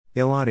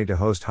Ilani to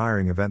host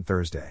hiring event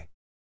Thursday.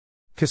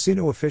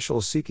 Casino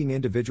officials seeking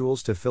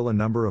individuals to fill a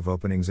number of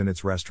openings in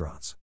its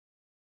restaurants.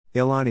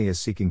 Ilani is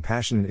seeking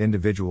passionate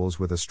individuals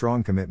with a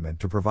strong commitment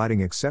to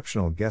providing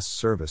exceptional guest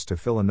service to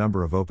fill a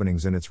number of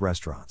openings in its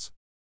restaurants.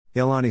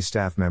 Ilani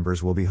staff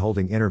members will be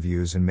holding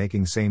interviews and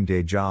making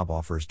same-day job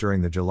offers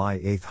during the July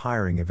 8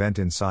 hiring event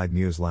inside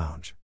Muse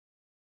Lounge.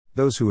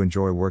 Those who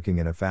enjoy working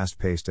in a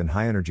fast-paced and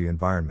high-energy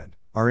environment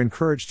are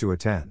encouraged to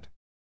attend.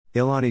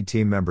 Ilani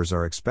team members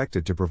are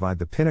expected to provide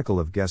the pinnacle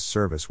of guest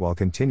service while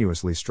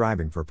continuously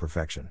striving for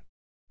perfection.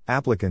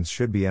 Applicants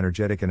should be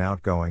energetic and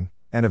outgoing,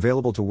 and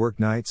available to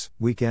work nights,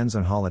 weekends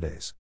and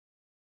holidays.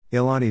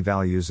 Ilani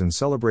values and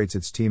celebrates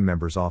its team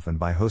members often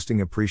by hosting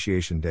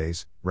appreciation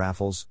days,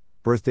 raffles,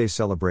 birthday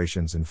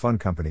celebrations and fun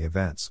company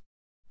events.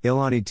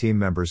 Ilani team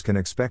members can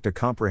expect a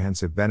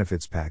comprehensive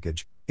benefits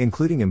package,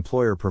 including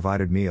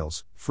employer-provided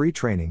meals, free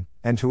training,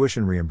 and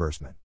tuition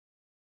reimbursement.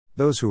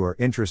 Those who are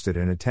interested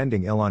in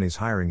attending Ilani's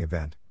hiring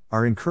event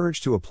are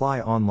encouraged to apply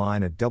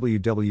online at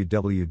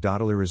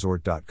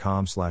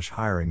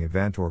www.ilaniresort.com/hiring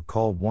event or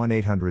call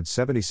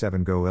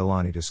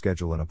 1-800-77-GO-ILANI to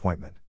schedule an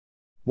appointment.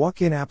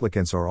 Walk-in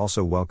applicants are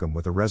also welcome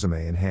with a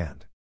resume in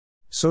hand.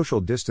 Social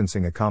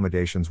distancing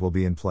accommodations will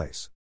be in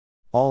place.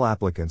 All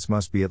applicants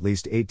must be at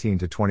least 18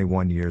 to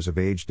 21 years of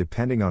age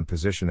depending on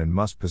position and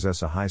must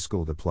possess a high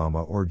school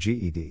diploma or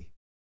GED.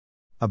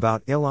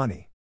 About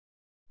Ilani.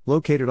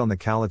 Located on the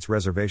Cowlitz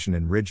Reservation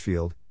in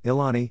Ridgefield,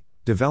 Ilani,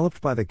 developed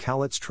by the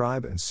Cowlitz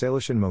Tribe and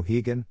Salishan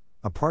Mohegan,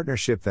 a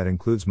partnership that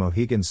includes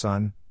Mohegan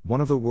Sun,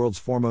 one of the world's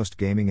foremost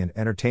gaming and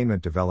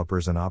entertainment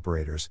developers and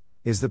operators,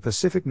 is the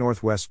Pacific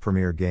Northwest's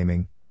premier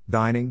gaming,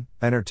 dining,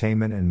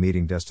 entertainment and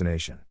meeting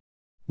destination.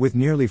 With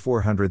nearly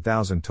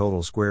 400,000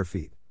 total square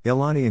feet,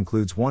 Ilani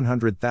includes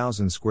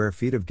 100,000 square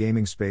feet of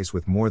gaming space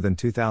with more than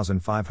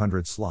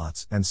 2,500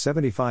 slots and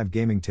 75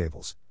 gaming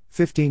tables,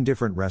 15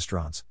 different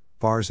restaurants,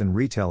 bars and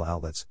retail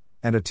outlets,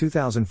 and a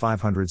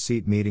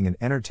 2,500-seat meeting and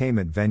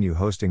entertainment venue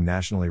hosting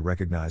nationally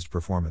recognized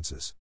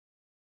performances.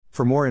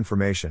 For more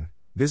information,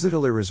 visit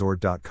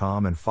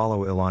ilaniresort.com and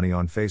follow Ilani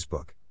on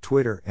Facebook,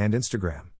 Twitter, and Instagram.